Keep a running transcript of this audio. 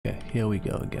here we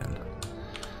go again.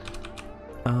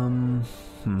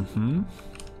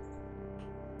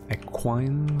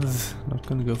 Equines. Not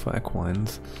gonna go for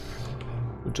equines.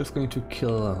 We're just going to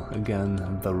kill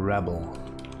again the rebel.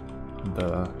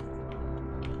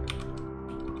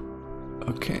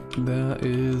 Okay, there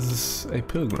is a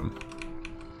pilgrim.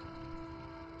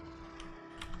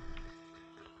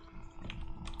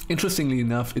 Interestingly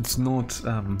enough, it's not,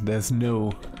 there's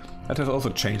no, that has also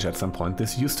changed at some point.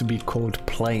 This used to be called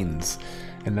Plains,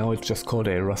 and now it's just called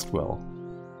a Rustwell.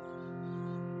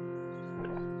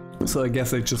 So I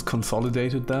guess they just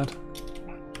consolidated that.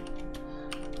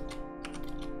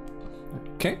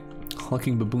 Okay,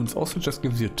 hulking baboons also just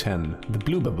gives you 10. The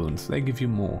blue baboons, they give you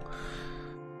more.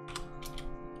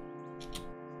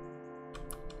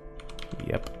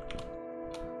 Yep.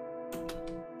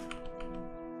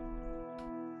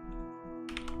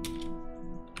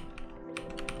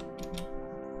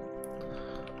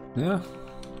 Yeah,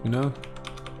 you know,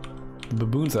 the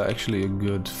baboons are actually a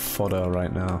good fodder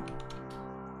right now.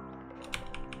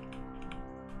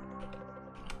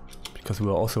 Because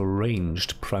we're also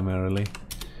ranged primarily.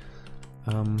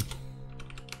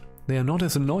 They are not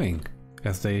as annoying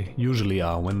as they usually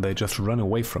are when they just run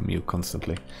away from you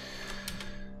constantly.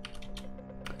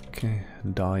 Okay,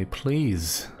 die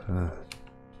please.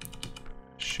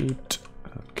 Shoot.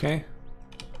 Okay.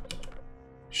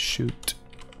 Shoot.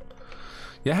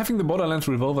 Yeah, having the Borderlands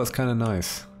revolver is kind of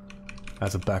nice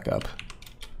as a backup.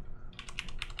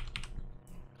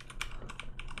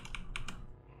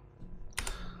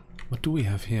 What do we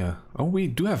have here? Oh, we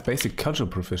do have basic cudgel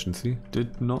proficiency.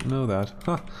 Did not know that.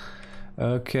 Huh.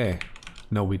 Okay.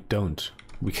 No, we don't.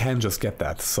 We can just get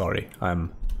that. Sorry,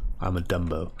 I'm a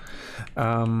Dumbo.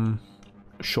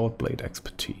 Short blade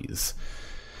expertise.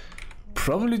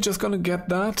 Probably just gonna get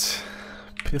that.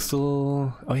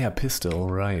 Pistol. Oh yeah, pistol.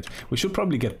 Right. We should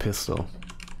probably get pistol.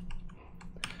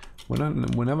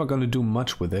 We're never gonna do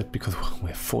much with it because we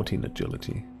have 14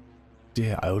 agility.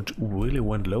 Yeah, I really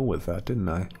went low with that, didn't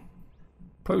I?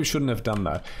 Probably shouldn't have done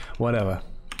that. Whatever.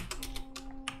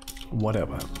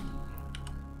 Whatever.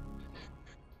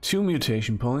 2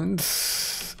 mutation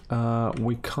points.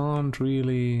 We can't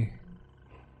really...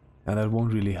 And that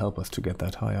won't really help us to get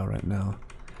that higher right now.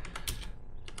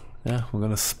 Yeah, we're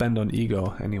gonna spend on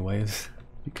ego anyways.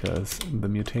 Because the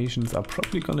mutations are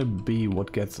probably gonna be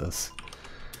what gets us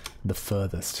the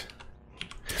furthest.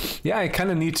 Yeah, I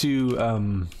kinda need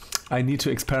to... I need to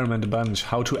experiment a bunch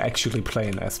how to actually play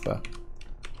an Esper.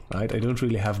 Right, I don't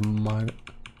really have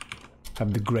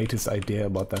the greatest idea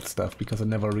about that stuff because I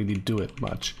never really do it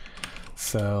much.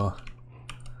 So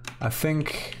I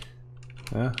think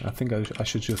I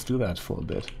should just do that for a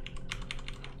bit.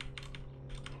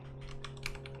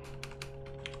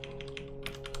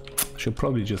 Should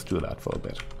probably just do that for a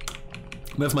bit.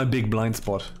 That's my big blind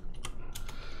spot.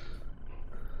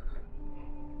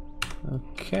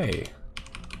 Okay.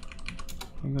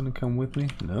 You gonna come with me?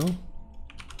 No?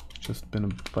 Just been a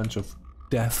bunch of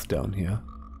death down here.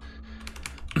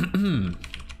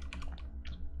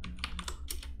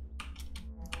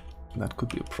 That could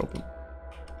be a problem.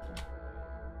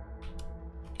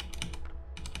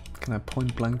 Can I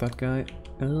point blank that guy?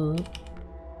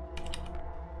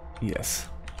 Yes.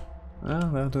 Well,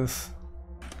 that is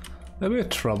a bit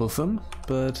troublesome,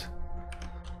 but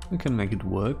we can make it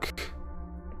work.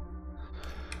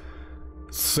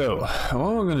 So,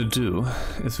 what we're going to do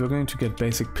is we're going to get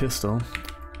basic pistol.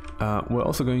 We're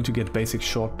also going to get basic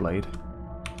short blade,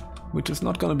 which is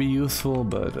not going to be useful,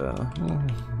 but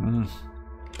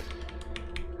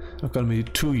not going to be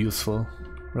too useful,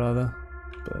 rather.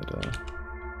 But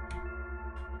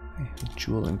hey,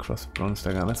 jewel and cross bronze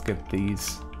dagger. Let's get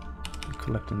these.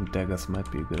 Collecting daggers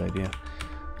might be a good idea.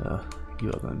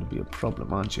 You are going to be a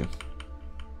problem, aren't you?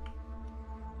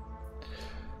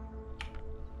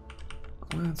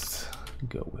 Let's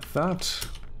go with that.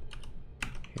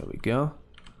 Here we go.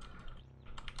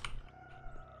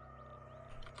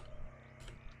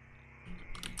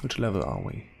 Which level are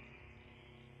we?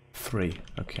 3.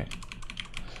 Okay.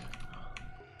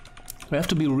 We have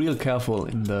to be real careful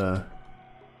in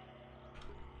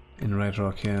Red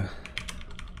Rock here.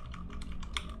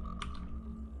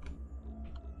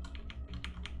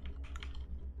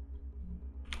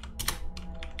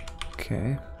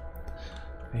 Okay.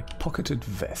 A pocketed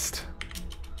vest.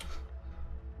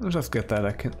 I'll just get that.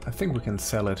 I think we can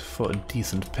sell it for a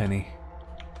decent penny.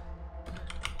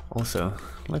 Also,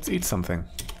 let's eat something.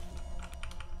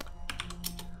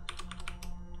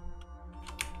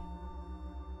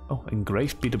 Oh,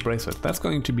 engraved beater bracelet. That's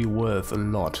going to be worth a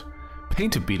lot.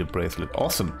 Painted beater bracelet.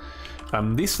 Awesome.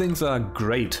 These things are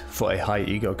great for a high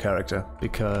ego character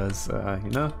because,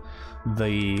 you know,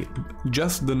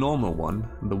 just the normal one,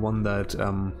 the one that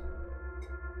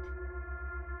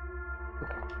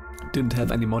didn't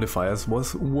have any modifiers,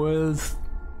 was worth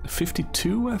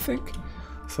 52, I think.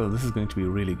 So this is going to be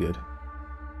really good.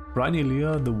 Briny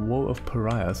Lure, the Woe of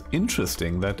Pariahs.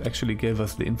 Interesting, that actually gave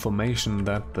us the information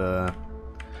that the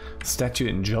statue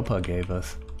in Joppa gave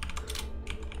us.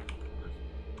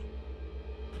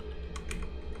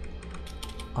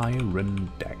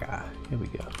 Iron Dagger. Here we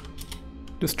go.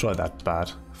 Destroy that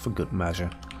bat for good measure.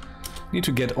 Need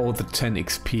to get all the 10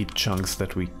 XP chunks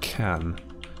that we can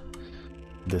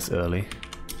this early.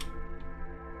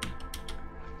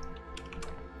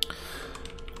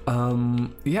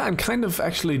 Yeah, I'm kind of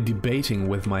actually debating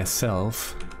with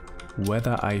myself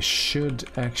whether I should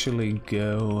actually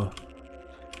go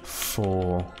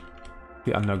for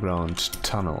the underground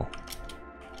tunnel.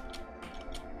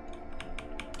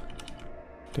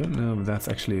 Don't know if that's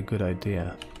actually a good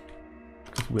idea,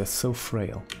 because we're so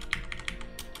frail.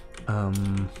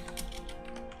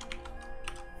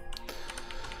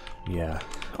 Yeah.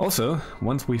 Also,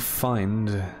 once we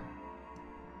find...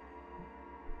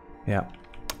 Yeah.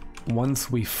 Once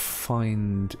we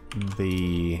find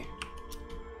the...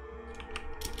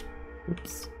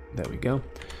 Oops. There we go.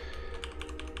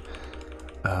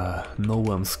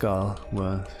 Nullworm Skull,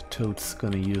 where Toad's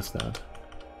gonna use that.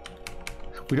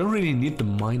 We don't really need the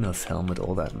miner's helmet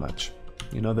all that much.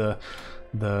 You know,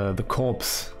 the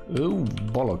corpse. Oh,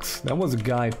 bollocks. That was a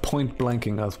guy point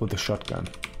blanking us with a shotgun.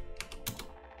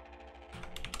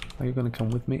 Are you gonna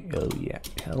come with me? Oh yeah.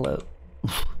 Hello.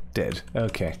 Oof, dead.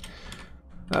 Okay.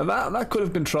 That could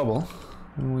have been trouble.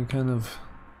 We kind of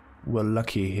were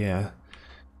lucky here.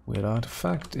 Weird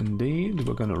artifact, indeed.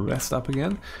 We're gonna rest up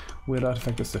again. Weird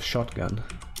artifact is the shotgun.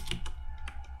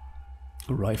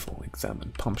 Rifle,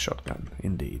 examine. Pump shotgun,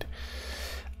 indeed.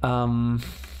 If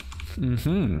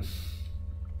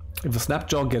a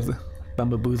Snapjaw gets...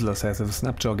 Bambaboozler says, if a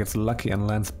Snapjaw gets lucky and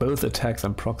lands both attacks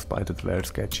and procs bite, it's very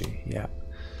sketchy. Yeah.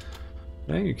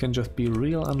 Yeah, you can just be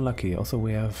real unlucky. Also,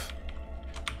 we have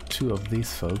 2 of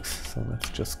these folks, so let's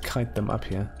just kite them up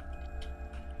here.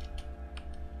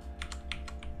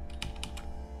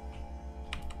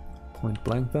 Point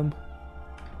blank them.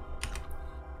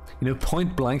 You know,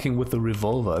 point blanking with the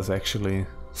revolver is actually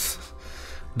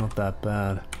not that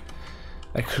bad.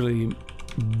 Actually,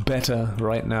 better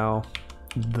right now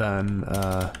than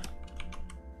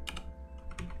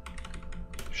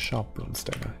sharp bronze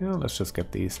dagger. Yeah, let's just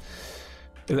get these.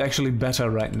 It's actually better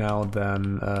right now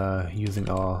than using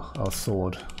our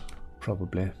sword,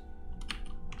 probably.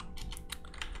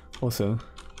 Also,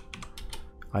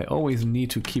 I always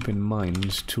need to keep in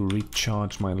mind to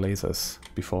recharge my lasers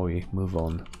before we move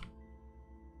on.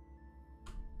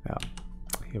 Yeah,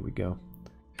 here we go.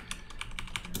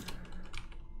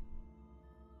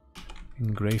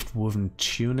 Engraved woven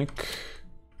tunic.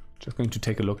 Just going to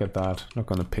take a look at that. Not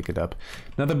going to pick it up.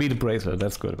 Another beaded bracelet.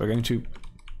 That's good. We're going to,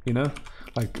 you know,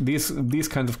 like these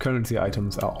kinds of currency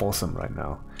items are awesome right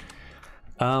now.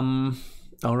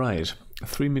 All right,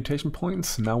 3 mutation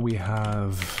points. Now we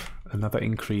have another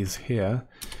increase here.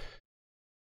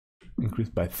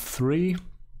 Increased by 3.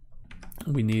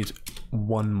 We need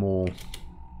 1 more.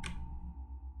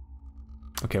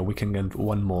 Okay, we can get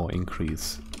 1 more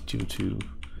increase due to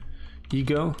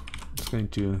ego. It's going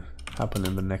to happen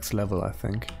in the next level, I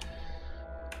think.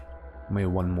 Maybe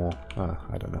 1 more.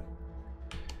 I don't know.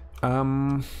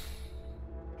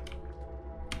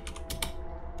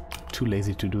 Too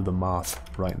lazy to do the math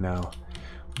right now.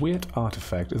 Weird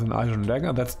artifact is an iron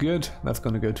dagger. That's good. That's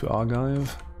going to go to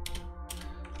Archive.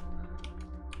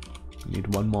 Need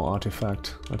 1 more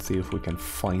artifact. Let's see if we can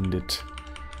find it.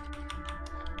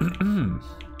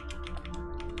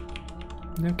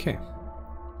 Okay.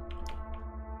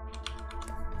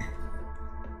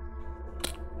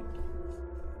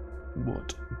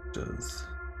 What does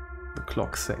the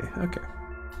clock say? Okay.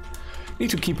 Need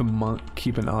to keep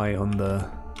an eye on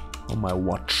my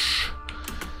watch,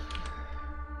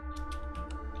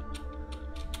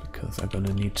 because I'm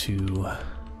gonna need to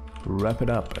wrap it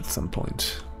up at some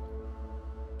point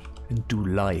and do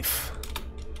life.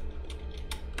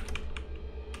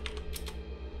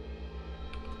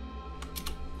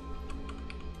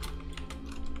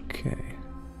 Okay.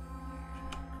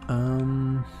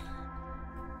 I'm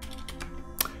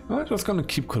just gonna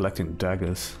keep collecting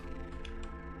daggers.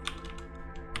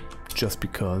 Just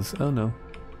because. Oh no.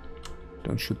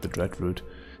 Don't shoot the Dreadroot.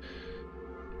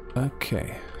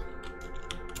 Okay.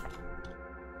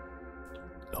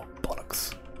 Oh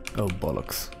bollocks. Oh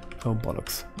bollocks. Oh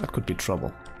bollocks. That could be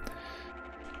trouble.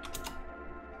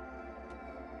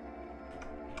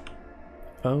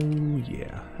 Oh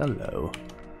yeah. Hello.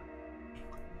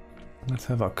 Let's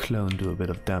have our clone do a bit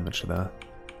of damage there.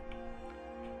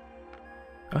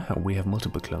 Ah, we have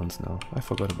multiple clones now. I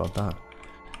forgot about that.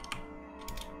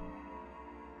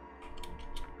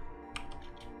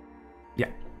 Yeah,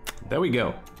 there we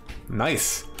go.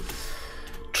 Nice.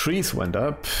 Trees went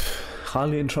up.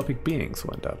 Highly entropic beings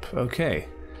went up. Okay.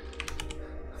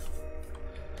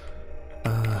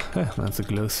 That's a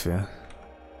glow sphere.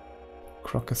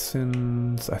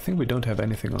 Crocossins. I think we don't have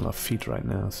anything on our feet right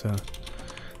now, so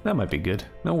that might be good.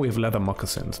 No, we have leather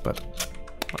moccasins, but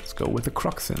let's go with the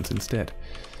crocossins instead.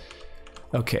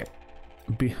 Okay.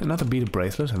 Another beaded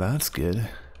bracelet. That's good.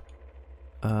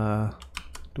 Do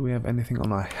we have anything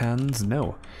on our hands?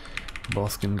 No.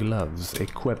 Boskin gloves.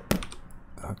 Equip.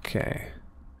 Okay.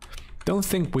 Don't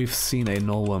think we've seen a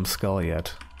nullworm skull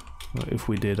yet. If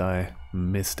we did, I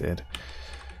missed it.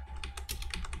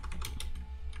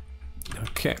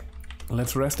 Okay.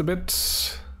 Let's rest a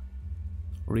bit.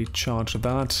 Recharge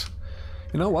that.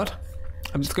 You know what?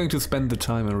 I'm just going to spend the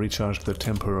time and recharge the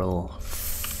temporal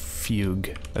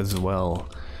fugue as well.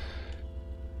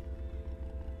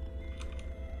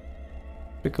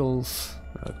 Pickles.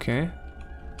 Okay.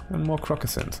 And more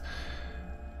crocossins.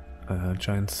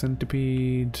 Giant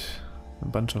centipede. A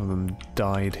bunch of them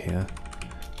died here.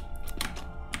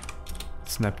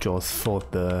 Snapjaws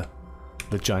fought the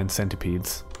giant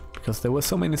centipedes. Because there were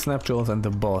so many Snapjaws and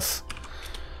the boss.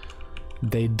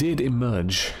 They did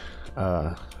emerge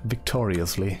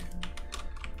victoriously.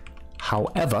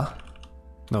 However,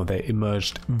 no, they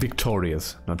emerged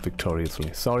victorious, not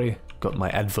victoriously. Sorry, got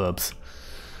my adverbs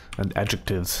and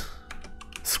adjectives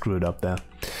screwed up there.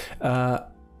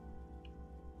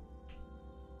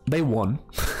 They won,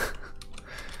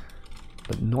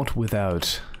 but not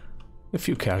without a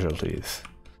few casualties.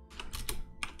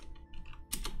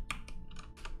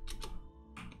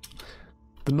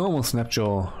 The normal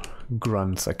Snapjaw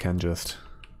grunts I can just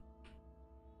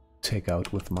take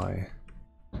out with my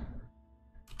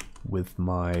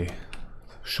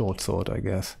short sword, I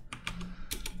guess.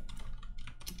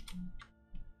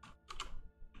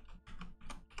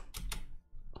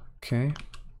 Okay.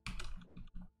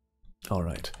 All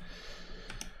right.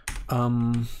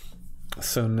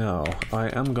 So now I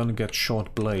am gonna get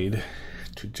short blade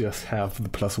to just have the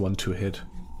 +1 to hit.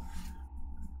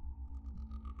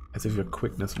 As if your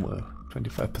quickness were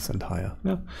 25% higher.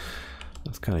 Yeah,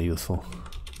 that's kind of useful.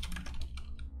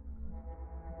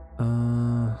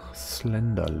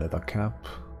 Slender leather cap.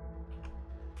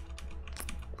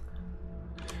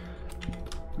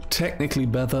 Technically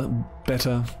better,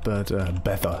 but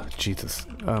better. Jesus.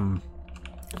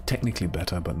 Technically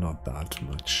better, but not that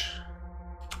much.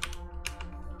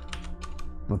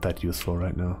 Not that useful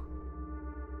right now.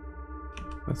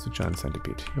 That's the giant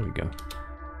centipede. Here we go.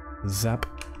 Zap.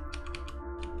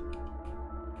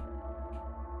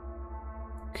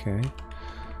 Okay.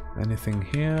 Anything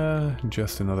here?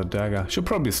 Just another dagger. Should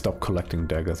probably stop collecting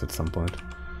daggers at some point.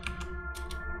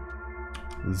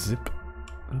 Zip.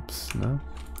 Oops, no.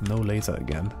 No laser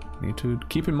again. Need to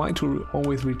keep in mind to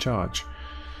always recharge.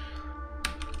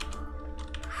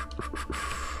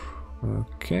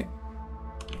 Okay.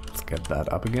 Let's get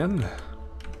that up again.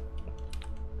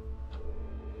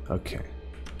 Okay.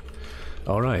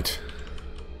 Alright.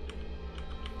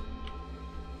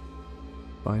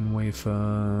 Fine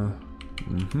wafer.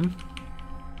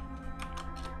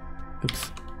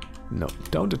 Oops. No,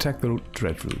 don't attack the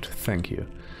dreadroot. Thank you.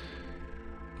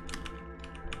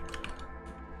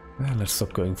 Let's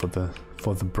stop going for the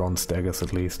bronze daggers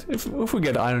at least. If we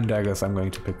get iron daggers, I'm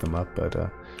going to pick them up,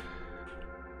 but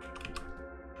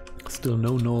still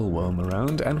no nullworm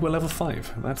around, and we're level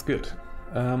 5. That's good.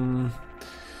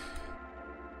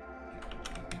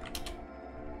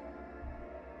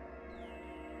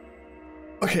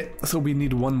 Okay, so we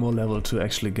need one more level to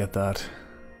actually get that,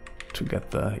 to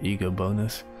get the ego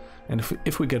bonus. And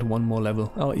if we get one more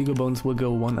level, our ego bonus will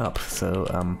go 1 up. So,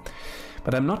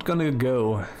 but I'm not gonna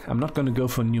go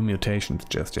for new mutations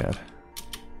just yet.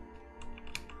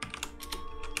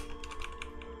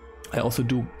 I also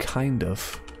do kind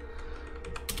of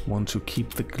want to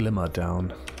keep the glimmer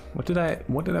down. What did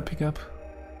I pick up?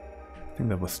 I think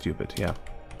that was stupid. Yeah,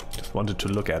 just wanted to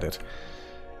look at it.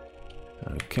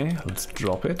 Okay, let's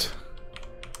drop it.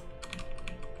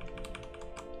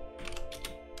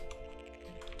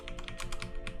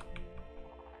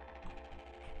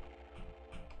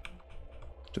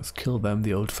 Just kill them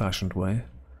the old-fashioned way.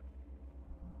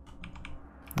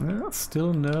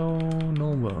 Still no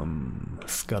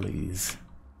scullies.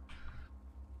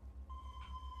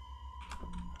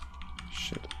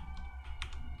 Shit.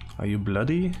 Are you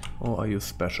bloody or are you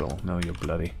special? No, you're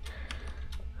bloody.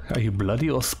 Are you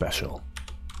bloody or special?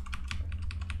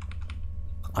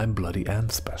 I'm bloody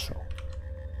and special.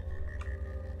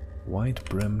 White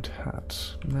brimmed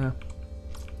hat. Nah.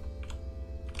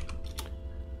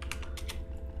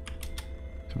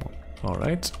 Come on.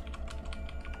 Alright.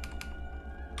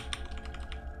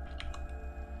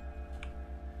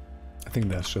 I think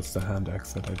that's just the hand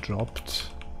axe that I dropped.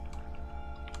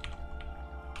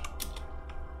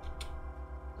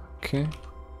 Okay.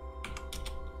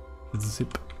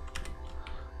 Zip.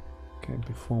 Okay,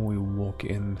 before we walk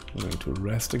in, we're going to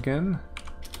rest again.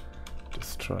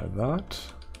 Destroy that.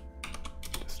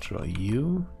 Destroy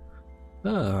you.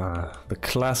 Ah, the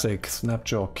classic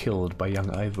Snapjaw killed by young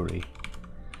Ivory.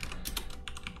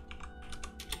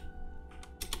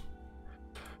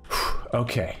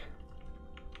 Okay.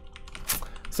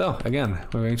 So, again,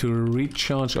 we're going to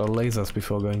recharge our lasers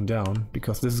before going down,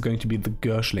 because this is going to be the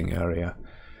Gershling area.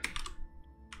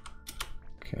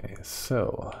 Okay,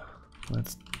 so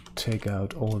let's take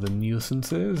out all the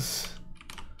nuisances.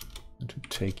 And to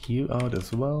take you out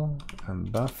as well,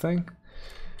 and that thing.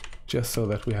 Just so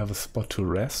that we have a spot to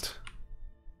rest.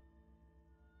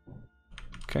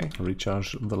 Okay,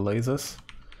 recharge the lasers.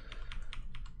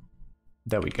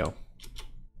 There we go.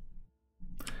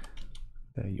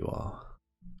 There you are.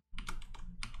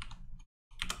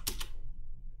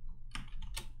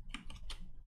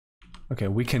 Okay,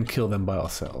 we can kill them by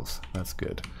ourselves. That's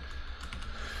good.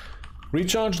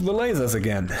 Recharge the lasers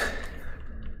again.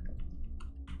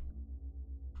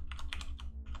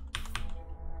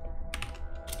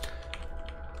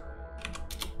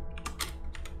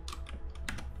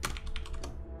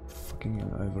 Fucking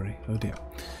young Ivory. Oh dear.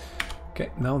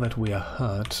 Okay, now that we are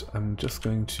hurt, I'm just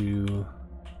going to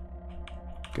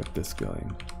get this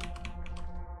going.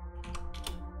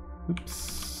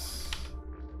 Oops.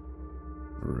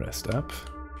 Rest up.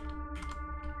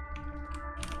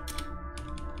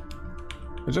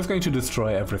 We're just going to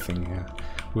destroy everything here.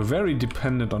 We're very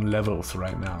dependent on levels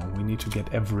right now. We need to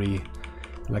get every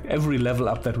level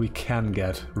up that we can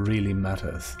get really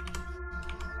matters.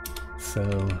 So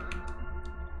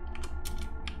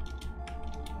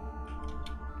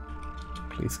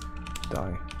please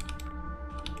die.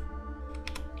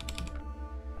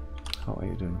 How are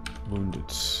you doing?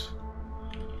 Wounded.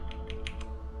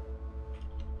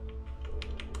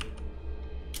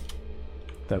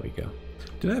 There we go.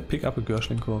 Did I pick up a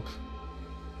Gershling corpse?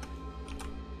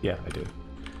 Yeah, I did.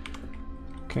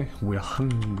 Okay, we're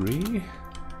hungry.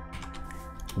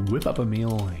 Whip up a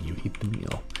meal, you eat the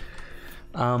meal.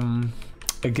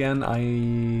 Again,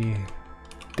 I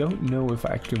don't know if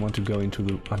I actually want to go into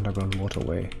the underground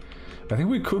waterway. I think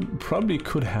we probably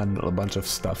could handle a bunch of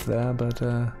stuff there, but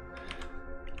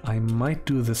I might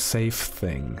do the safe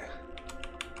thing.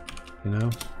 You know?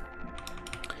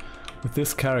 With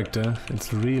this character,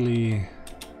 it's really...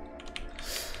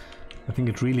 I think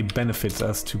it really benefits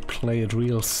us to play it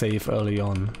real safe early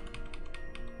on.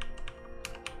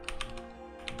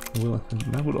 Well,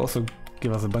 that would also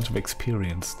give us a bunch of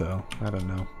experience, though. I don't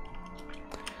know.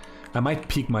 I might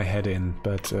peek my head in,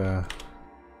 but...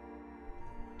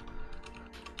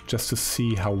 just to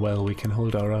see how well we can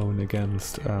hold our own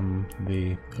against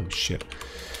the... oh shit.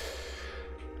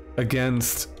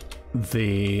 Against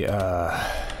the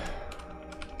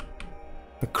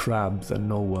crabs and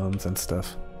nullworms and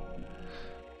stuff.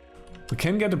 We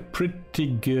can get a pretty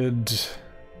good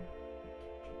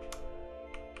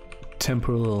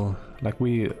temporal, like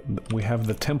we have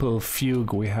the temporal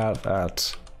fugue we have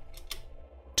at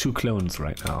 2 clones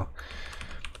right now.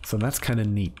 So that's kind of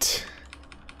neat.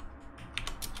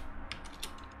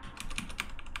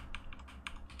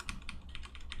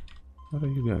 What are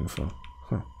you going for?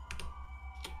 Huh.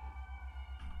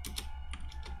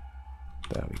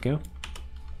 There we go.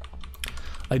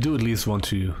 I do at least want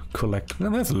to collect... Well,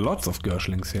 there's lots of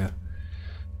Gershlings here.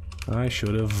 I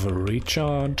should have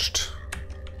recharged.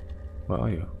 Where are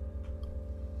you?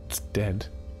 It's dead.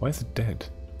 Why is it dead?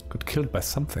 Got killed by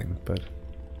something, but...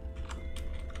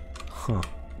 Huh.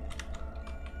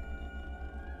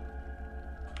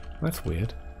 That's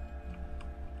weird.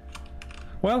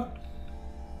 Well...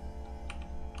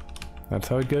 that's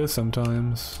how it goes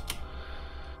sometimes.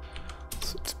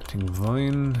 So it's spitting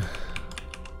vine.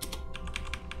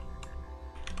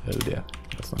 Oh dear,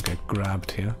 let's not get grabbed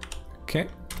here. Okay.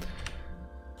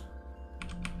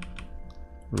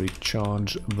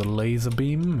 Recharge the laser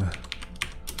beam.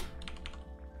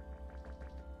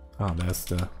 Ah, there's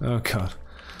the... oh god.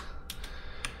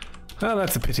 Ah,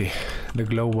 that's a pity. The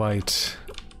glow white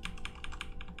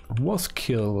was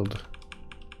killed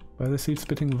by the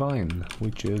seed-spitting vine,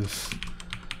 which is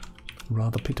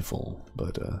rather pitiful,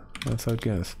 but that's how it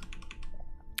goes.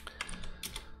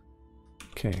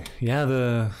 Okay, yeah,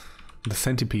 the the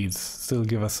centipedes still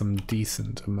give us some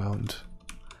decent amount.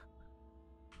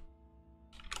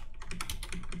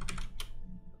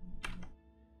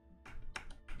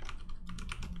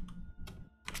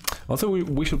 Also,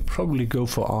 we should probably go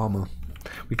for armor.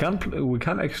 We can't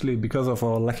actually, because of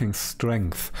our lacking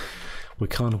strength, we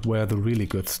can't wear the really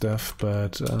good stuff,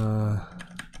 but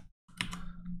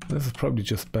this is probably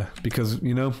just because,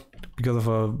 you know, because of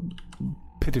our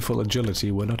pitiful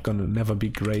agility, we're not gonna never be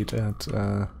great at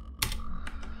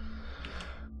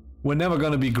we're never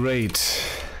gonna be great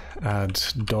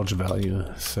at dodge value,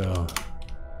 so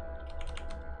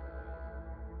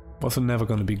also never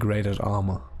gonna be great at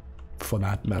armor for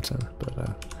that matter, but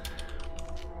I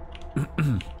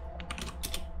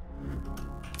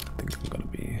think I'm gonna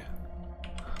be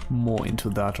more into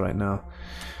that right now.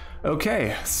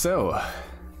 Okay, so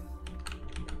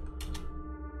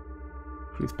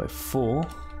increase by 4.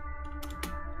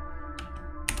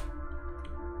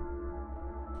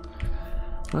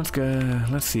 Let's go.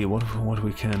 Let's see what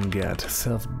we can get.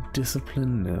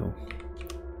 Self-discipline, no.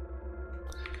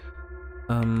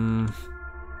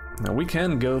 Now we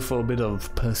can go for a bit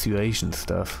of persuasion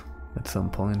stuff at some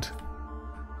point.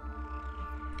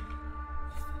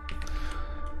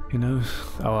 You know,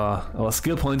 our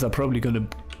skill points are probably going to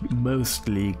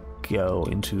mostly go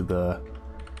into the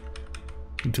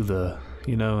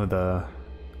you know, the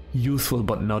useful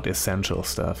but not essential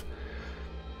stuff.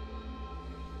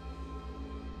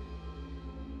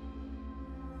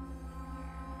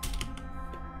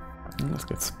 Let's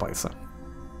get Spicer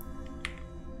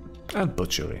and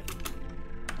Butchery.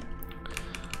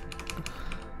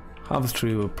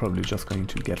 Harvestry we're probably just going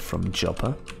to get from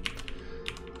Joppa.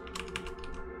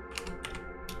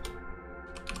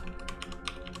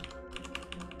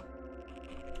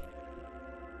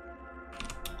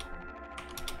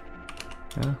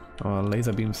 Yeah, our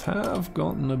laser beams have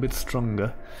gotten a bit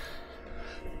stronger.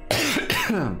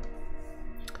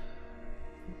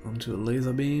 Onto a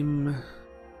laser beam.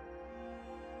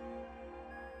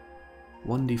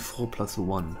 1d4 plus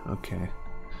 1, okay.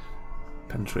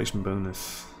 Penetration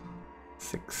bonus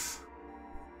 6.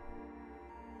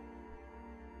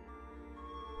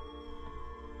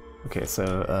 Okay,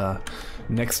 so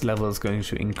next level is going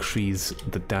to increase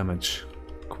the damage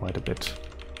quite a bit,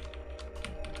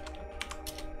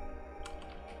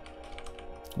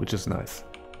 which is nice.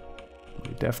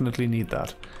 We definitely need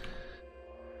that.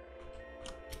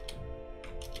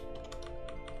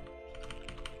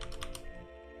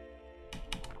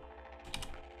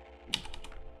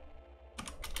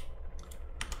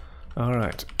 All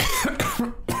right.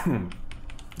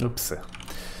 Oops.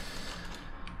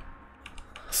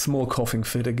 Small coughing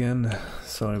fit again.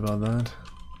 Sorry about that.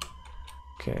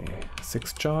 Okay,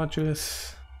 6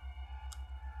 charges.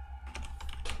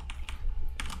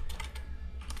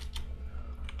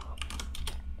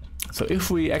 So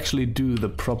if we actually do the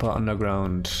proper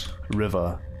underground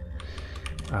river,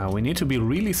 we need to be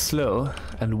really slow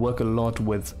and work a lot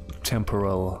with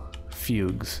temporal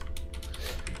fugues.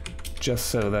 Just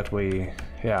so that we,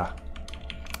 yeah,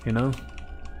 you know,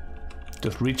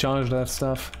 just recharge that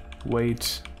stuff,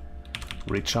 wait,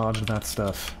 recharge that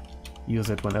stuff, use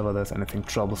it whenever there's anything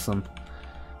troublesome,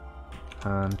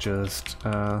 and just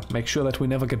make sure that we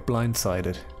never get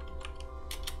blindsided.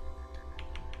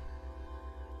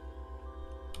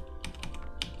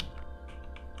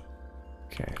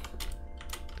 Okay.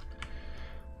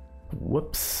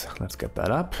 Whoops, let's get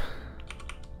that up.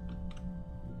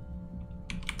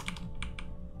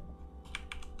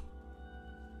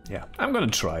 Yeah, I'm gonna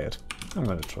try it. I'm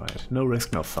gonna try it. No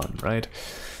risk, no fun, right?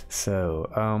 So,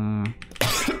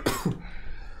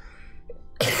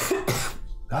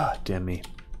 ah, damn me.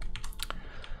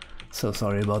 So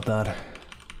sorry about that.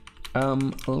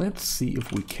 Let's see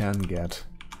if we can get...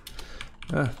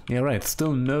 yeah, right,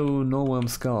 still no Norworm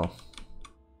Skull.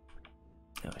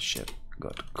 Oh shit,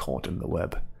 got caught in the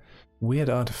web. Weird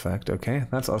artifact, okay.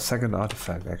 That's our second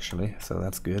artifact actually, so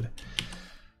that's good.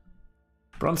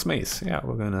 Bronze mace, yeah,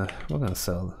 we're gonna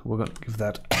sell. We're gonna give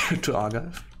that to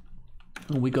Argive.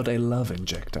 We got a love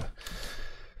injector.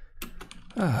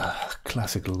 Ah,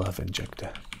 classic love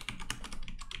injector.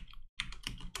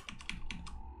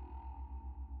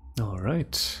 All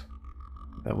right,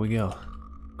 there we go.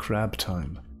 Crab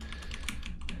time.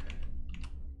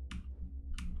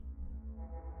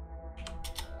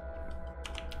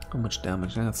 How much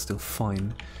damage? That's still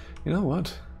fine. You know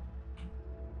what?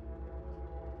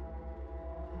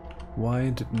 Why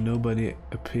did nobody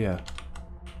appear?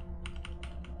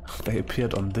 They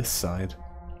appeared on this side.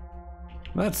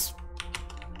 That's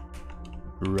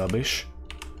rubbish.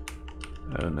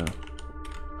 Oh no.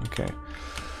 Okay.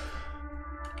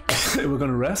 We're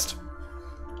gonna rest.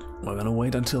 We're gonna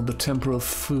wait until the temporal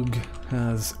fug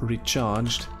has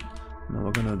recharged. Now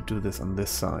we're gonna do this on this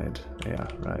side. Yeah,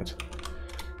 right.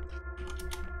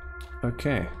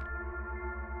 Okay.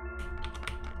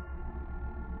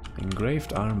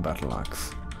 Engraved iron battle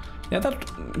axe. Yeah,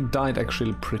 that died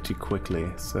actually pretty quickly,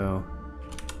 so...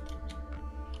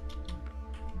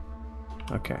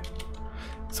 Okay.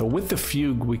 So with the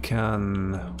fugue we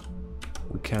can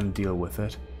deal with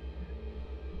it.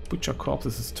 Butcher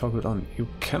corpses is toggled on. You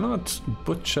cannot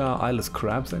butcher eyeless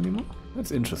crabs anymore?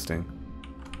 That's interesting.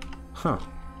 Huh.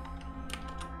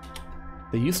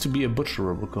 There used to be a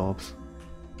butcherable corpse.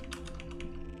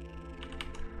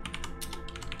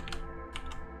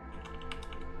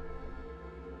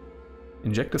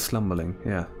 Inject a slumberling,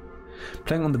 yeah.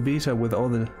 Playing on the beta with all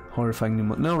the horrifying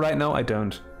new... No, right now I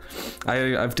don't.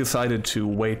 I've decided to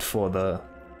wait for the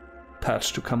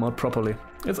patch to come out properly.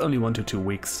 It's only 1 to 2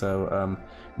 weeks, so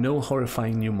no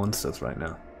horrifying new monsters right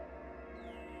now.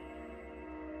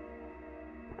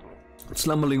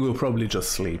 Slumberling will probably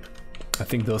just sleep. I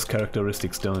think those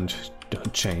characteristics don't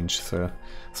change, so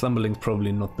Slumberling's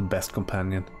probably not the best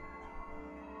companion.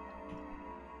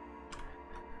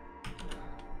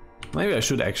 Maybe I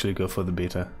should actually go for the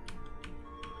beta.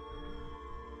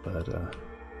 But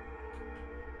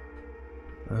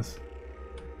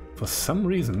for some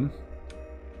reason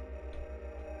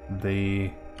the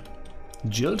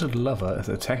Jilted Lover is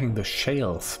attacking the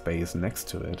shale space next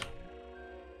to it.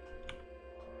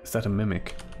 Is that a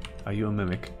mimic? Are you a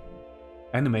mimic?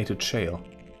 Animated shale.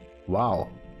 Wow.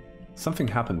 Something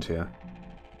happened here.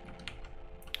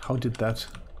 How did that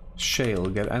shale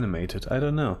get animated? I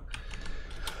don't know.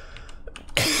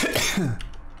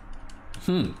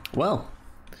 Well,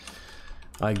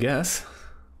 I guess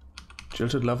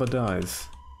Jilted Lover dies.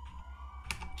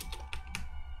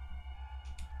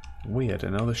 Weird,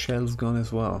 and now the shale's gone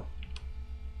as well.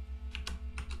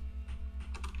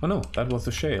 Oh no, that was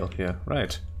the shale, yeah,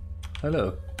 right.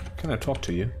 Hello, can I talk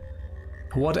to you?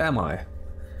 What am I?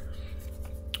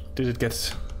 Did it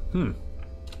get...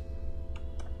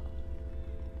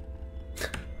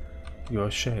 You're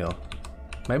a shale.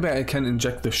 Maybe I can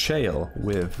inject the shale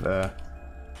with...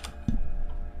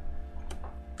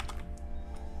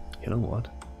 You know what?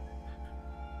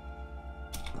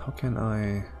 How can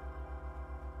I...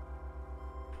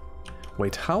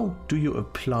 Wait, how do you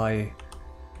apply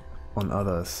on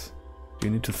others? Do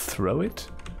you need to throw it?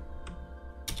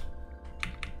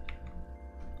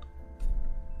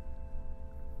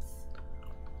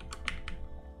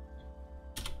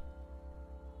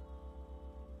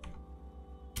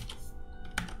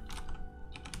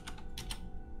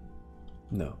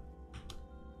 No.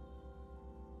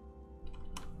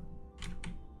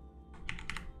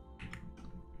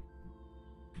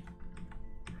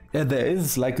 Yeah, there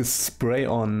is like a spray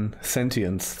on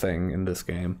sentience thing in this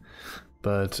game,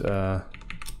 but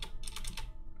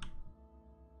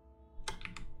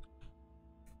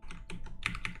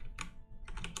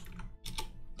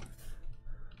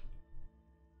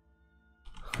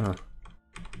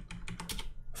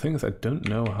thing is, I don't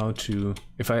know how to...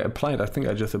 If I apply it, I think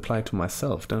I just apply it to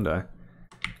myself, don't I?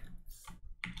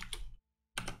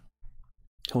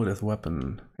 Hold as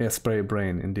weapon. Yeah, spray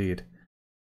brain, indeed.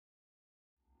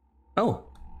 Oh!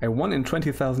 A 1 in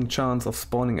 20,000 chance of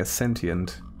spawning a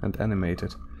sentient and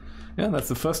animated. Yeah, that's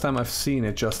the first time I've seen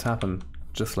it just happen.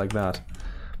 Just like that.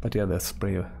 But yeah, there's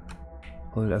spray.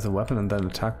 Hold it as a weapon and then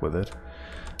attack with it.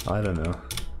 I don't know.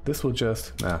 This will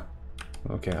just... Nah.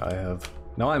 Okay, I have...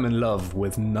 Now I'm in love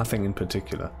with nothing in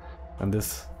particular. And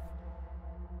this...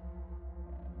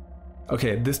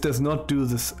 Okay, this does not do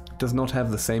this... Does not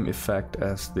have the same effect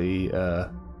as the...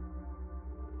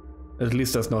 At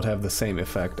least does not have the same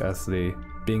effect as the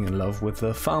being in love with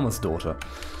the farmer's daughter.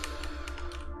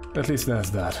 At least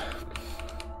there's that.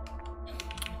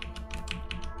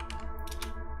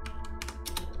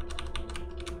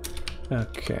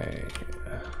 Okay.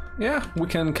 Yeah, we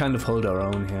can kind of hold our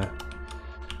own here.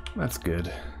 That's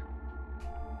good.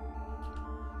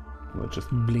 We're just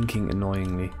blinking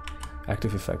annoyingly.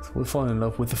 Active effects. We'll fall in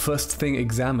love with the first thing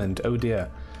examined. Oh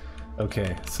dear.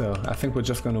 Okay, so I think we're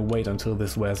just gonna wait until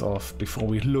this wears off before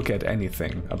we look at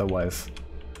anything. Otherwise,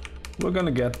 we're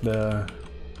gonna get the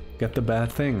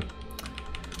bad thing.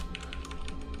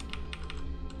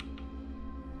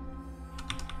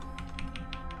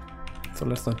 So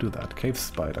let's not do that. Cave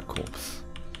spider corpse.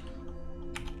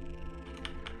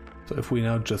 So if we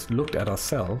now just looked at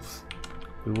ourselves,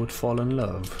 we would fall in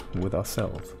love with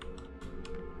ourselves.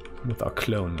 With our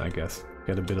clone, I guess.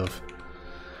 Get a bit of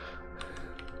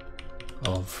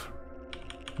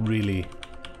really,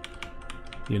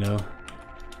 you know.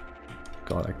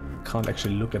 God, I can't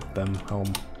actually look at them.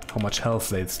 how much health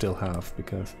they'd still have,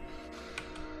 because...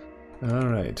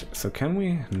 Alright, so can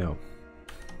we? No.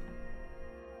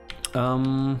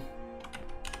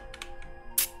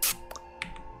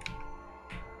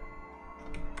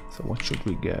 So what should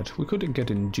we get? We could get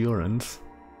endurance.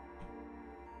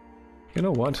 You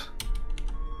know what?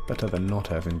 Better than not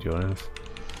have endurance.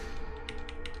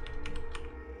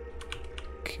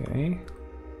 Okay.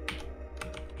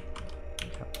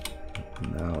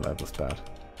 No, that was bad.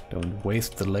 Don't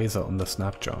waste the laser on the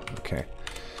snapjaw. Okay.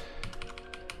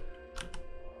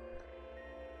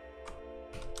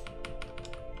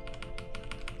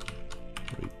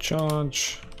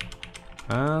 Recharge.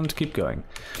 And keep going.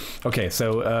 Okay,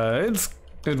 so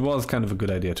it was kind of a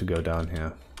good idea to go down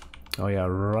here. Oh yeah,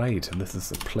 right. This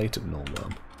is a plated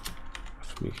nullworm.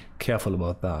 Have to be careful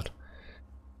about that.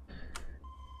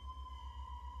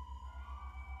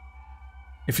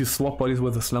 If you swap bodies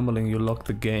with a slumberling, you lock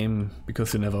the game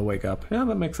because you never wake up. Yeah,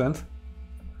 that makes sense.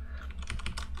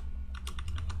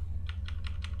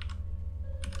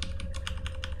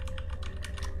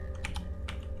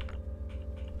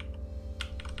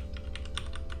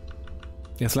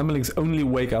 Yeah, slumberlings only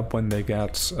wake up when they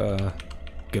get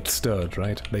stirred,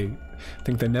 right? They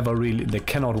think they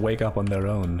cannot wake up on their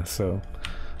own. So,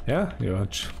 yeah, you're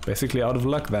basically out of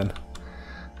luck then.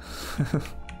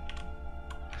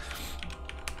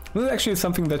 This is actually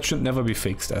something that should never be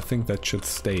fixed. I think that should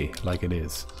stay like it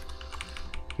is.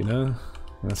 You know?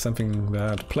 That's something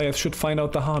that players should find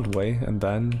out the hard way and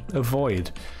then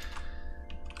avoid.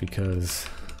 Because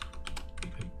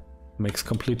it makes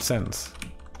complete sense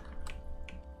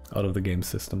out of the game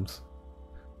systems.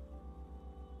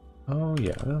 Oh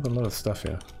yeah, there's a lot of stuff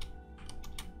here.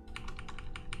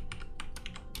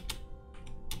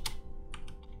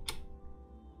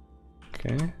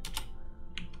 Okay.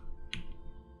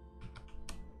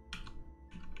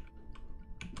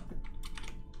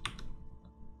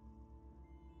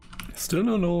 Still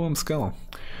no nullworm skull.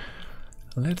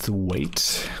 Let's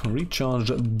wait. Recharge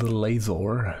the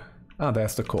laser. Ah,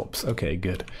 there's the corpse. Okay,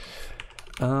 good.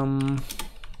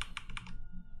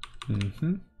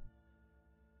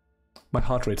 My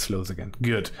heart rate slows again.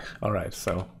 Good. Alright,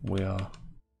 so we are...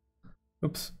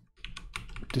 Oops.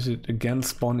 Did it again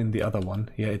spawn in the other one?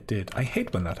 Yeah, it did. I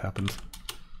hate when that happens.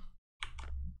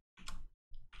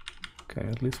 Okay,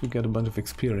 at least we get a bunch of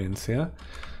experience here.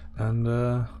 And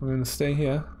we're gonna stay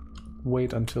here.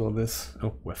 Wait until this...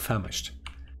 Oh, we're famished.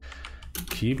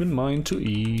 Keep in mind to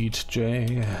eat,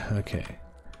 Jay. Okay.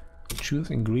 Choose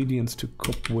ingredients to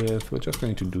cook with. We're just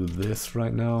going to do this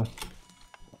right now.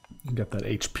 Get that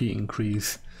HP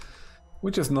increase.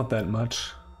 Which is not that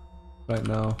much right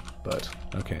now, but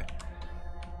okay.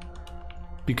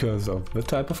 Because of the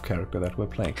type of character that we're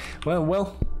playing.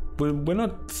 Well, we're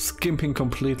not skimping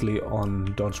completely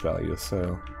on dodge value,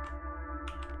 so...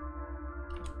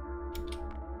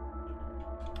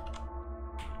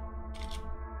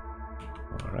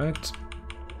 Alright.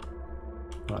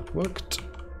 That worked.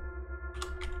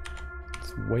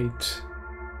 Let's wait.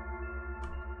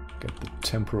 Get the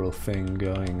temporal thing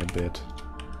going a bit.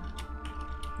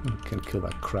 We can kill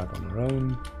that crab on our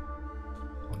own.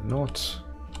 Or not.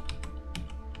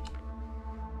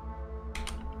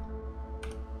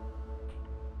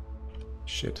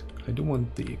 Shit. I do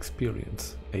want the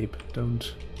experience. Ape,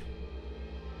 don't...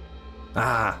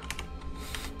 Ah!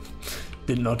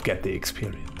 Did not get the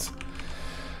experience.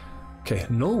 Okay,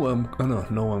 nullworm... Oh no,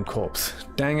 nullworm corpse.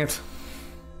 Dang it.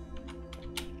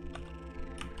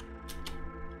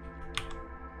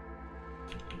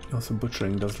 Also,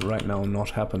 butchering does right now not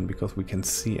happen because we can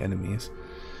see enemies.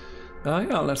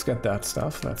 Yeah, let's get that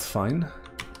stuff. That's fine.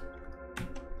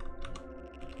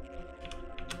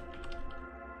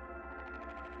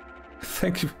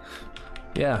 Thank you.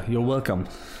 Yeah, you're welcome,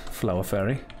 Flower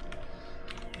Fairy,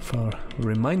 for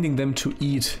reminding them to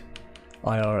eat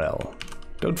IRL.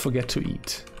 Don't forget to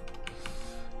eat.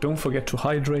 Don't forget to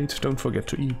hydrate. Don't forget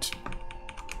to eat.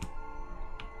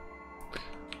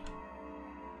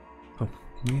 Oh,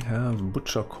 we have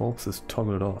Butcher Corpses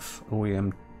toggled off.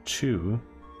 OEM 2.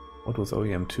 What was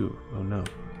OEM 2? Oh no.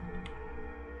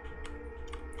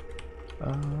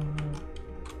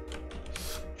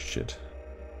 Shit.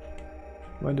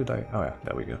 Where did I... Oh yeah,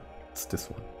 there we go. It's this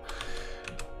one.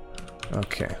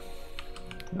 Okay.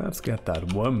 Let's get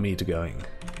that worm meat going.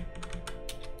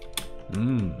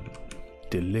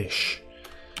 Delish.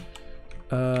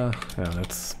 Yeah,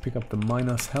 let's pick up the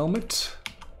miner's helmet.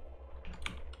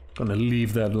 Gonna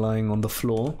leave that lying on the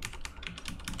floor.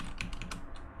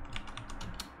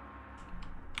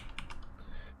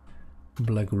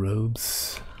 Black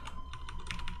robes.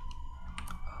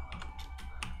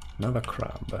 Another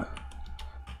crab.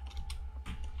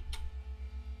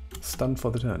 stunned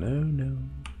for the turn. Oh no.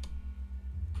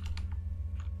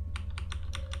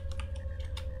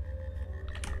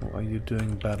 Or are you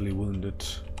doing badly wounded?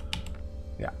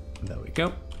 Yeah, there we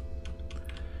go.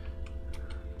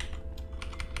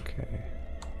 Okay.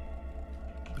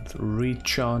 Let's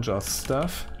recharge our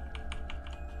stuff.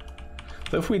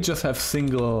 So if we just have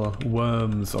single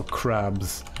worms or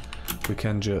crabs, we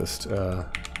can just...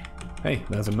 hey,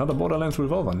 there's another Borderlands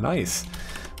revolver. Nice.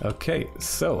 Okay,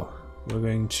 so we're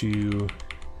going to...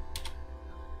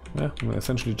 yeah, we're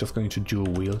essentially just going to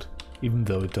dual wield, even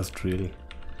though it doesn't really.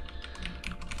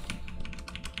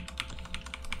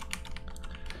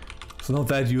 It's not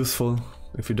that useful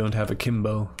if you don't have a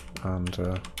Kimbo,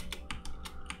 and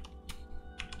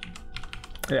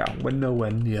yeah, we're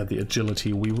nowhere near the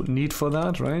agility we would need for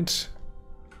that, right?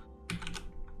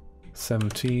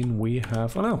 17, we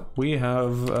have... oh no, we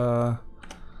have...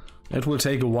 it will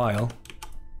take a while.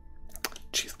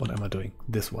 Jeez, what am I doing?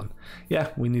 This one. Yeah,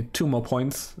 we need 2 more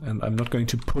points, and I'm not going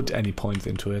to put any points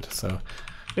into it, so...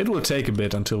 it will take a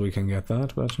bit until we can get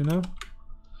that, but you know...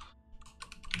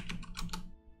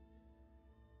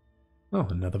 oh,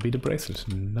 another beater bracelet.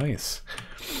 Nice.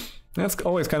 That's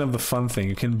always kind of the fun thing.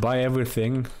 You can buy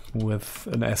everything with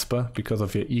an Esper because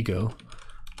of your ego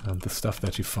and the stuff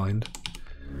that you find.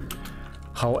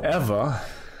 However,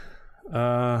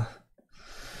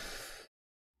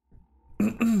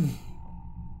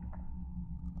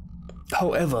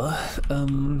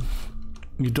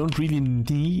 you don't really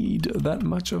need that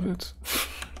much of it.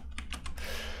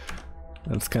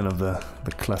 That's kind of the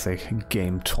classic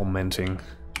game tormenting.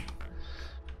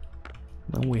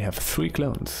 Now we have 3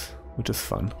 clones, which is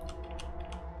fun.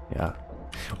 Yeah.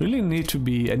 Really need to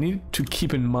be... I need to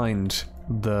keep in mind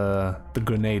the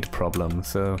grenade problem,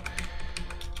 so...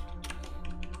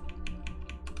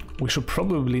 we should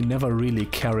probably never really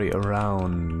carry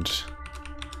around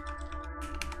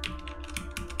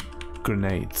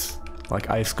grenades, like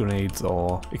ice grenades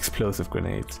or explosive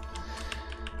grenades,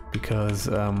 because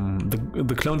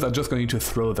the clones are just going to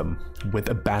throw them with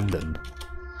abandon.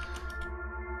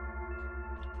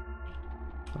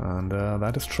 And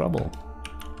that is trouble.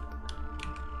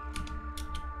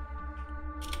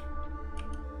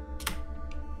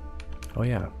 Oh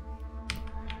yeah.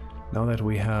 Now that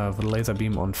we have laser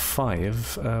beam on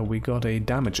 5, we got a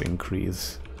damage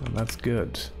increase. And that's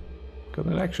good.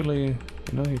 Because it actually,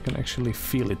 you know, you can actually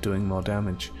feel it doing more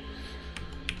damage.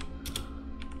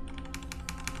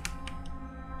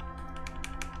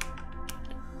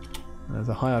 There's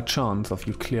a higher chance of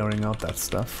you clearing out that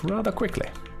stuff rather quickly.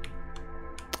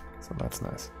 So that's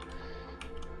nice.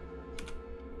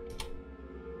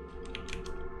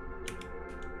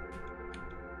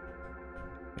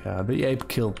 Yeah, the ape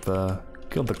killed the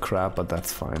crab, but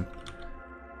that's fine.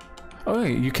 Oh, yeah,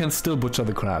 you can still butcher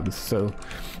the crabs, so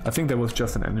I think there was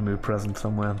just an enemy present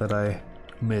somewhere that I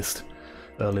missed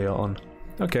earlier on.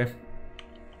 Okay.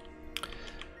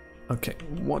 Okay,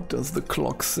 what does the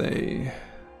clock say?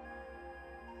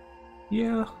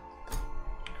 Yeah.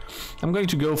 I'm going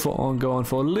to go on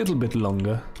for a little bit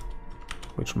longer,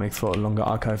 which makes for a longer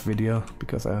archive video,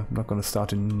 because I'm not going to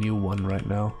start a new one right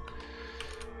now.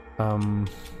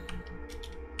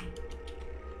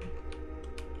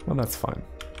 Well, that's fine.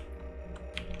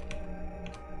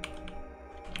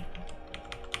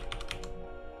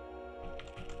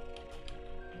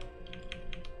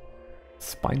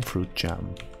 Spine fruit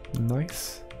jam.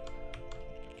 Nice.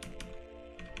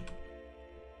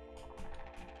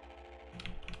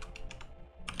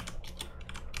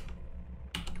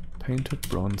 Painted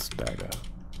bronze dagger.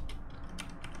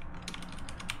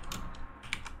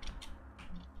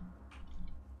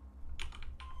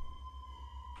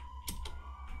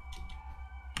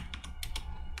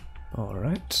 All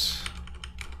right.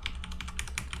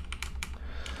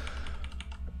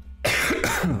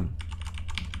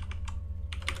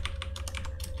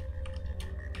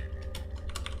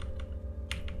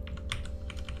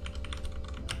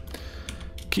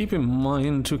 Keep in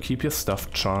mind to keep your stuff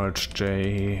charged,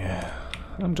 Jay.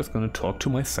 I'm just gonna talk to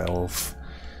myself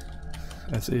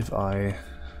as if I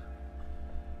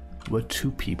were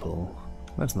 2 people.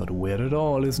 That's not weird at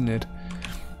all, isn't it?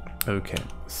 Okay,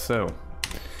 so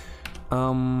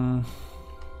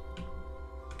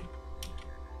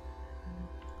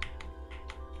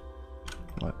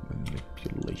what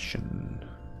manipulation?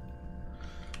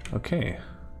 Okay.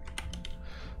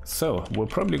 So, we're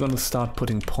probably going to start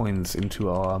putting points into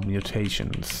our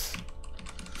mutations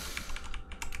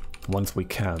once we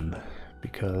can,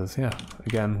 because yeah,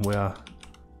 again, we're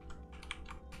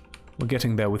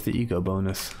getting there with the ego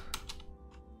bonus.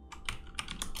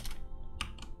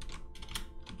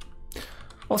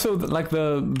 Also, like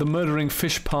the murdering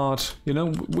fish part, you know,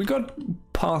 we got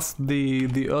past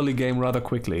the early game rather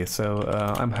quickly, so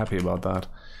I'm happy about that.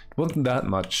 It wasn't that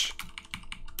much,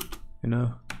 you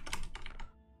know.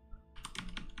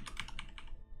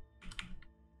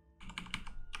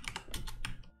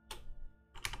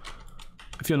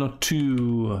 If you're not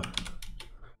too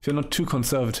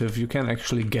conservative, you can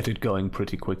actually get it going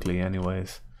pretty quickly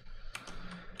anyways.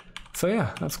 So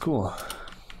yeah, that's cool.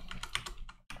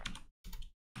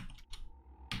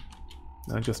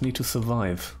 I just need to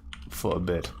survive for a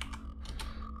bit.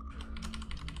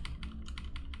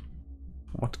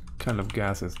 What kind of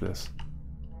gas is this?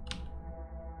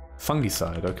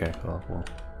 Fungicide, okay, oh, well.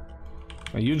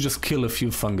 And you just kill a few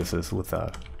funguses with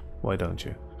that. Why don't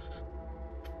you?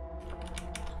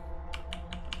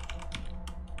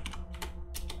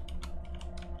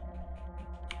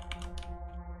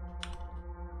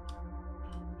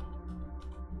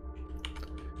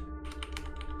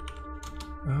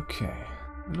 Okay,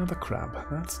 another crab,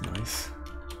 that's nice.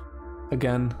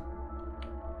 Again,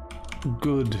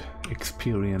 good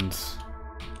experience.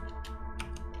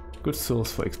 Good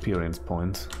source for experience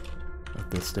points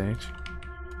at this stage.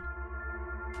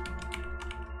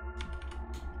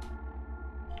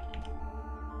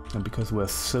 And because we're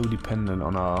so dependent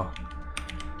on our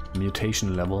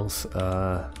mutation levels,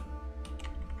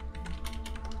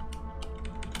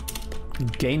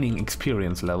 gaining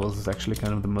experience levels is actually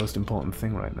kind of the most important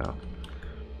thing right now.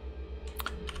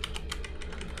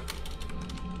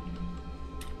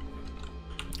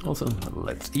 Also,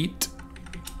 let's eat.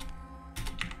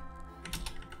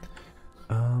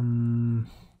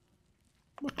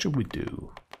 What should we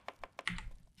do?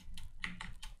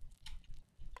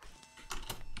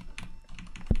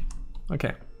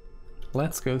 Okay,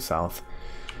 let's go south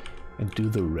and do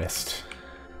the rest.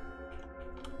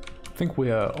 I think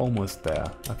we are almost there.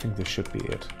 I think this should be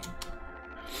it.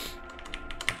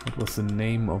 What was the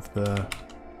name of the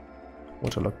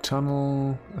waterlogged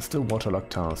tunnel? Still waterlogged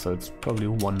tunnel, so it's probably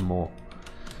one more.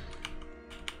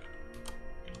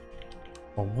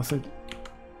 Or was it?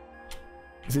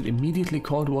 Is it immediately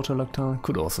called waterlogged tunnel?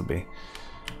 Could also be.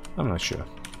 I'm not sure.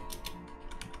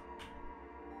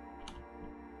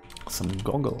 Some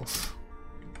goggles.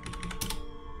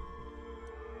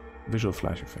 Visual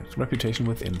flash effects. Reputation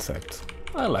with insects.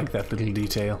 I like that little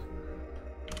detail.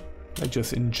 I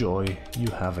just enjoy you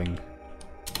having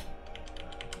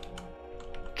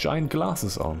giant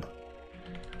glasses on.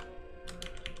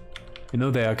 You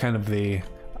know, they are kind of the...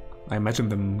 I imagine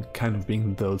them kind of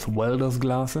being those welder's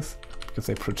glasses, because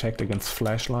they protect against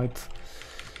flashlights.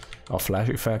 Or flash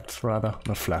effects, rather.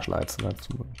 Not flashlights.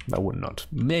 That would not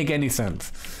make any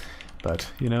sense.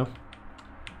 But, you know.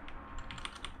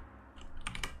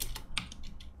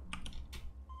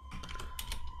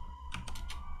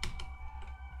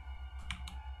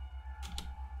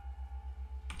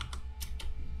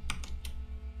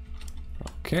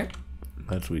 Okay,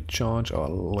 let's recharge our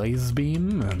laser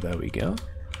beam, and there we go.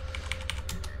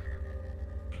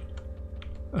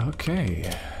 Okay.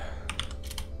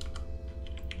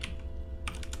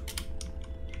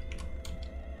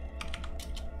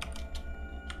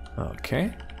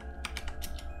 Okay.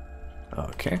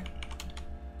 Okay.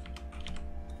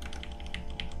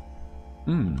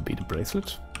 Beat a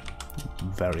bracelet.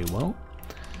 Very well.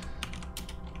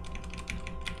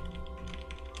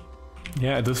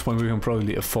 Yeah, at this point we can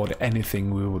probably afford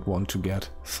anything we would want to get,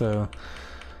 so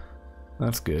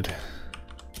that's good.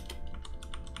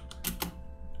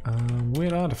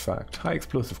 Weird artifact, high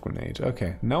explosive grenade.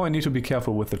 Okay, now I need to be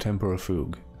careful with the temporal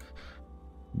fugue,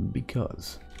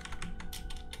 because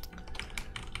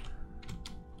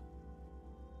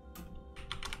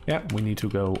yeah, we need to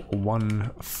go one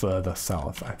further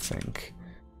south, I think.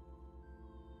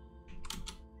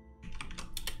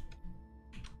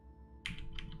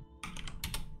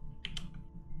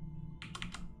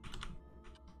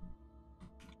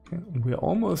 We're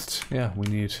almost, yeah, we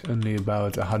need only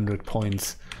about 100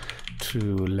 points to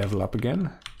level up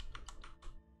again,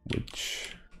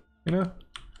 which, you know,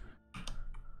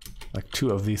 like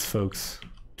two of these folks,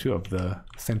 two of the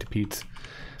centipedes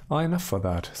are enough for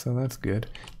that, so that's good.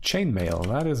 Chainmail,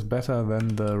 that is better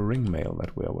than the ring mail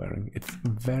that we are wearing. It's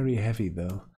very heavy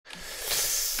though.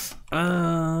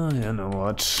 You know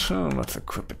what, let's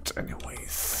equip it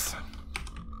anyways.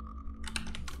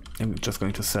 I'm just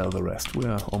going to sell the rest. We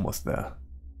are almost there.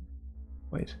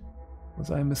 Wait, was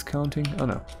I miscounting? Oh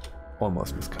no,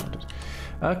 almost miscounted.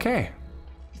 Okay.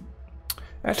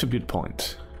 Attribute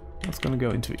point. That's gonna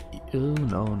go into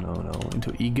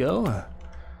into ego.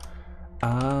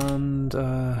 And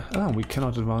oh, we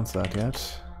cannot advance that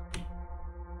yet.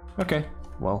 Okay,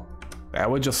 well, yeah,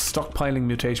 we're just stockpiling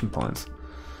mutation points.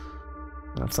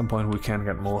 At some point we can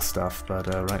get more stuff, but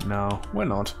right now we're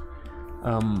not.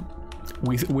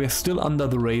 We're still under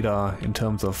the radar in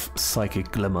terms of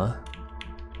psychic glimmer,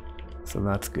 so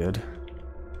that's good.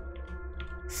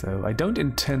 So I don't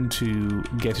intend to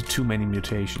get too many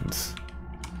mutations.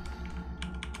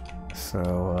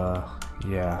 So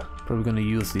yeah, probably gonna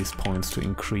use these points to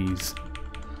increase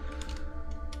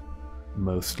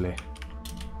mostly.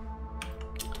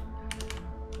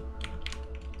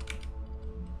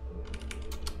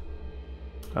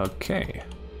 Okay.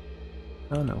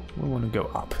 Oh no, we want to go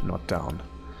up, not down.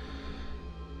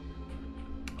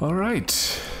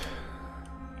 Alright.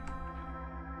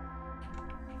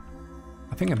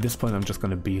 I think at this point I'm just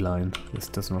gonna beeline. This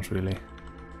does not really...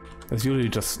 There's usually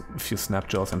just a few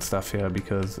snapjaws and stuff here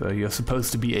because you're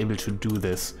supposed to be able to do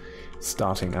this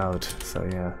starting out. So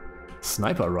yeah.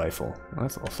 Sniper rifle.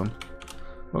 That's awesome.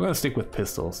 We're gonna stick with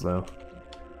pistols though.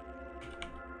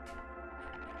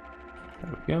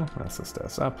 There we go, that's the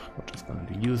stairs up. We're just going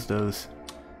to use those.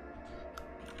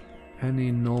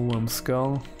 Any Nullworm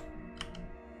skull?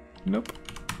 Nope.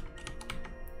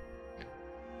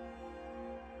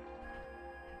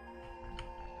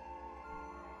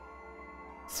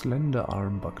 Slender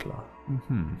arm buckler.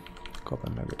 Copper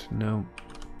nugget. No.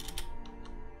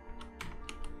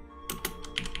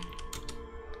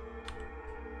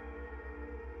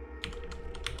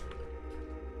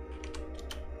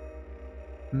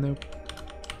 Nope.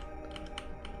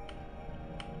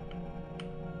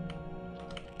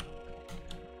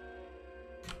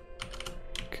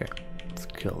 Okay, let's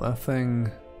kill that thing.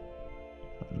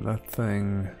 And that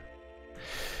thing.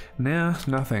 Nah,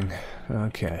 nothing.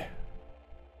 Okay.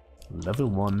 Level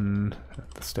 1.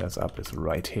 The stairs up is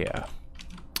right here.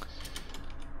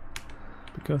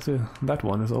 Because that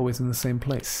one is always in the same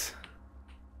place.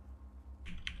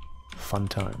 Fun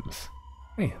times.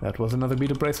 Hey, that was another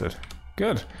beater bracelet.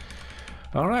 Good.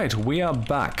 Alright, we are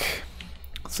back.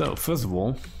 So, first of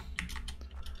all,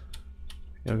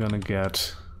 you're gonna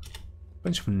get a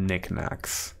bunch of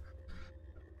knickknacks.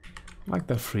 Like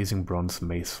the freezing bronze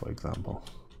mace, for example.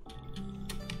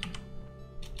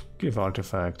 Give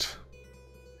artifact.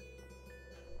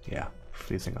 Yeah,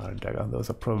 freezing iron dagger. Those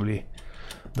are probably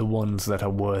the ones that are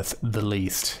worth the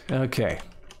least. Okay.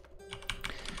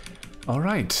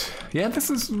 Alright. Yeah, this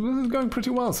is going pretty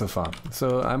well so far.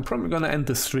 So I'm probably gonna end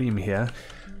the stream here.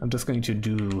 I'm just going to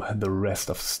do the rest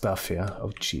of stuff here.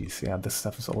 Oh jeez, yeah, this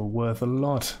stuff is all worth a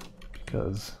lot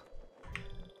because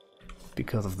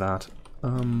of that.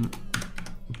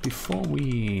 Before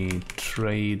we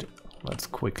trade, let's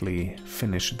quickly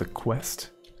finish the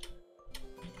quest.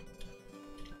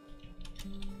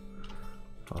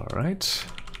 Alright.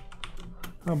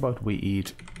 How about we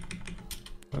eat?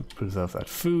 Let's preserve that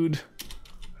food.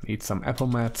 Eat some apple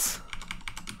mats.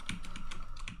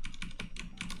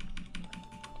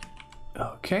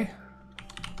 Okay.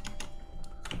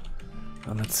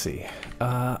 Let's see.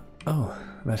 Oh,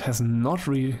 that has not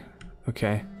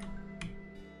okay.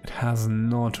 It has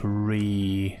not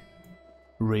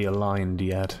realigned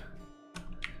yet.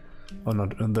 Oh,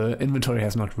 not the inventory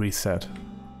has not reset.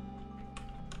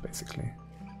 Basically.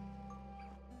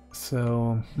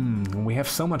 So, we have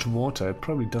so much water, it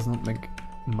probably does not make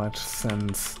much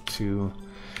sense to...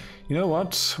 You know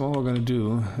what? What we're going to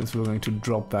do is we're going to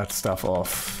drop that stuff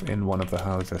off in one of the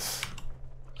houses.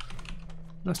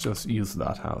 Let's just use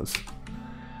that house.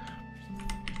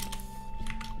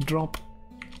 Drop.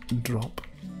 Drop.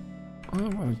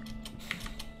 Oh,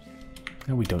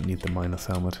 we don't need the miner's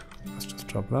helmet. Let's just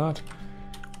drop that.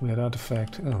 Weird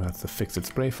artifact. Oh, that's the fix-it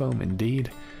spray foam,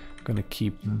 indeed. I'm gonna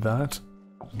keep that.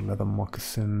 Leather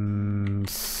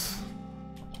moccasins.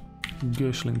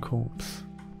 Gershling corpse.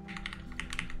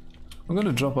 I'm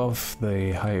gonna drop off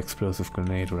the high explosive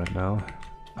grenade right now.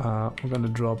 We're gonna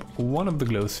drop one of the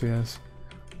glow spheres.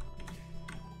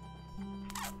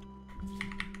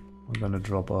 We're gonna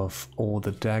drop off all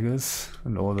the daggers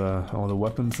and all the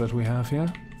weapons that we have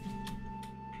here.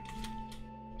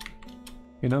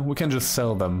 You know, we can just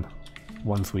sell them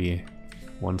once we're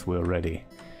ready.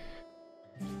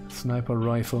 Sniper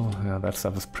rifle, yeah, that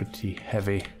stuff is pretty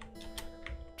heavy.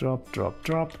 Drop, drop,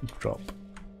 drop, drop.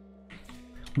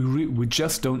 We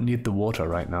just don't need the water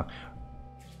right now.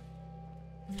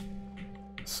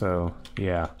 So,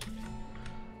 yeah.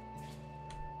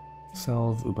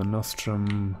 Salve, Uber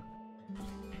Nostrum.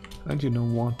 And you know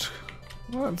what?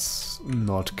 Let's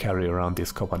not carry around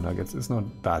these copper nuggets. It's not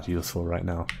that useful right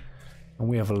now. And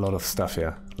we have a lot of stuff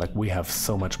here. Like, we have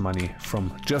so much money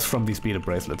just from these beater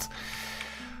bracelets.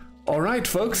 Alright,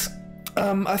 folks.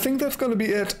 I think that's gonna be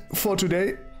it for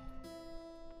today.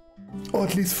 Or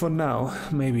at least for now,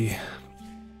 maybe.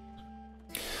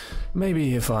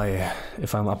 maybe if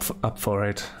I'm up for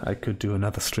it, I could do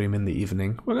another stream in the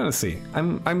evening. We're gonna see.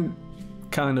 I'm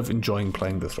kind of enjoying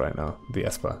playing this right now, the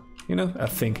Esper. You know, I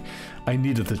think I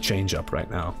needed the change up right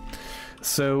now.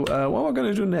 So what we're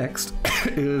gonna do next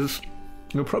is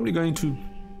we're probably going to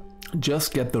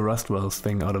just get the Rustwells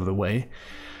thing out of the way.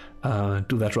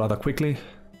 Do that rather quickly.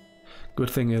 Good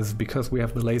thing is, because we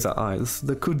have the laser eyes,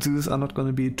 the kudzus are not going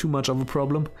to be too much of a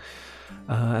problem.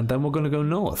 And then we're going to go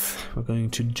north. We're going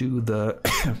to do the...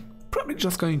 probably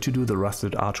just going to do the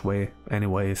rusted archway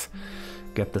anyways.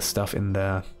 Get the stuff in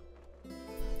there.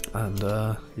 And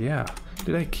yeah.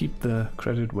 Did I keep the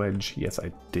credit wedge? Yes,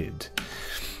 I did.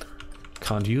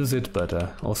 Can't use it, but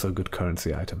also a good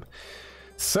currency item.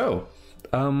 So,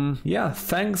 yeah,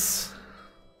 thanks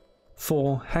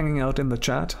for hanging out in the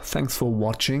chat. Thanks for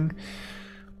watching,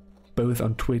 both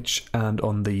on Twitch and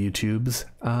on the YouTubes.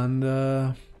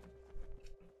 And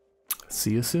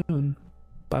see you soon.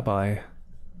 Bye bye.